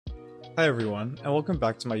Hi everyone, and welcome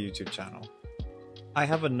back to my YouTube channel. I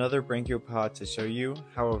have another Branchiopod to show you,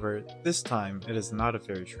 however, this time it is not a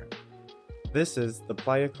fairy shrimp. This is the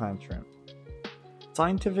Playa clam shrimp,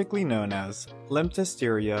 scientifically known as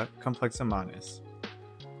Leptestheria compleximanus.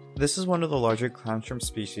 This is one of the larger clam shrimp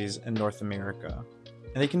species in North America,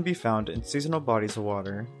 and they can be found in seasonal bodies of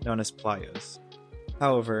water known as playas.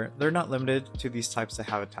 However, they're not limited to these types of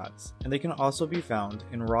habitats, and they can also be found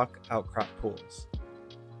in rock outcrop pools.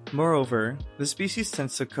 Moreover, the species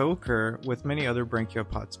tends to co-occur with many other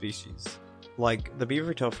branchiopod species, like the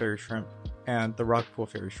beavertail fairy shrimp and the rockpool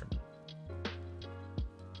fairy shrimp.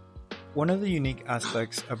 One of the unique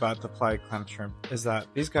aspects about the Playa clam shrimp is that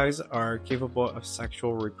these guys are capable of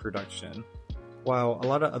sexual reproduction, while a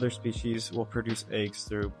lot of other species will produce eggs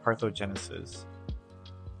through parthenogenesis.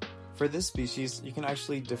 For this species, you can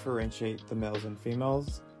actually differentiate the males and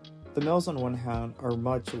females. The males on one hand are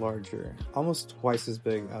much larger, almost twice as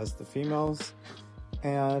big as the females,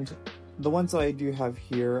 and the ones that I do have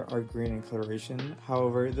here are green in coloration.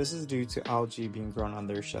 However, this is due to algae being grown on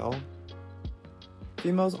their shell.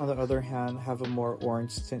 Females on the other hand have a more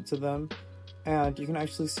orange tint to them, and you can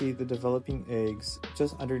actually see the developing eggs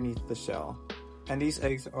just underneath the shell, and these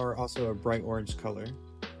eggs are also a bright orange color.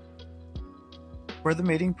 For the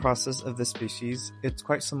mating process of this species, it's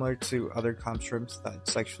quite similar to other clam shrimps that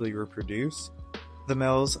sexually reproduce. The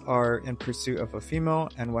males are in pursuit of a female,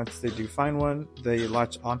 and once they do find one, they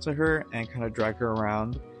latch onto her and kind of drag her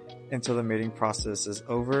around until the mating process is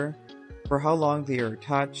over. For how long they are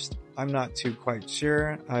attached, I'm not too quite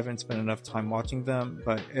sure. I haven't spent enough time watching them,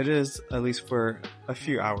 but it is at least for a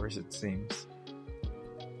few hours it seems.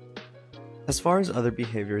 As far as other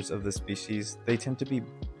behaviors of the species, they tend to be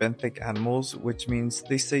benthic animals, which means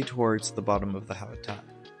they stay towards the bottom of the habitat.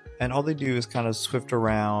 And all they do is kind of swift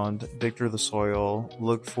around, dig through the soil,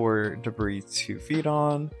 look for debris to feed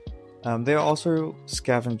on. They are also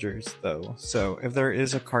scavengers though, so if there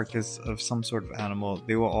is a carcass of some sort of animal,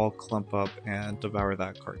 they will all clump up and devour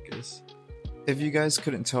that carcass. If you guys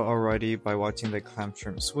couldn't tell already by watching the clam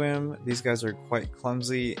shrimp swim, these guys are quite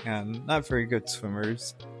clumsy and not very good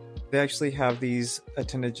swimmers. They actually have these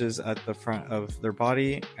appendages at the front of their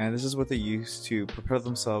body, and this is what they use to propel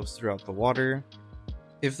themselves throughout the water.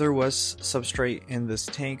 If there was substrate in this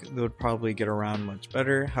tank, they would probably get around much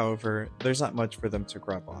better, however, there's not much for them to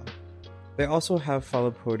grab on. They also have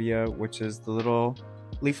phallopodia, which is the little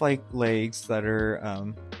leaf-like legs that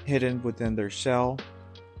are hidden within their shell.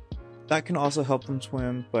 That can also help them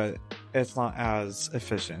swim, but it's not as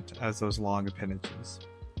efficient as those long appendages.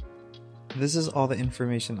 This is all the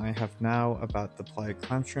information I have now about the Playa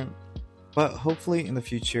clam shrimp, but hopefully in the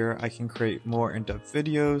future I can create more in-depth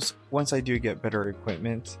videos once I do get better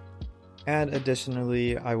equipment, and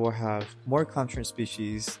additionally I will have more clam shrimp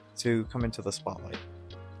species to come into the spotlight.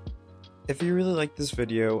 If you really like this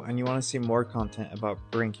video and you want to see more content about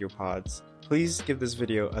Branchiopods, please give this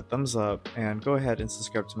video a thumbs up and go ahead and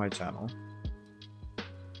subscribe to my channel.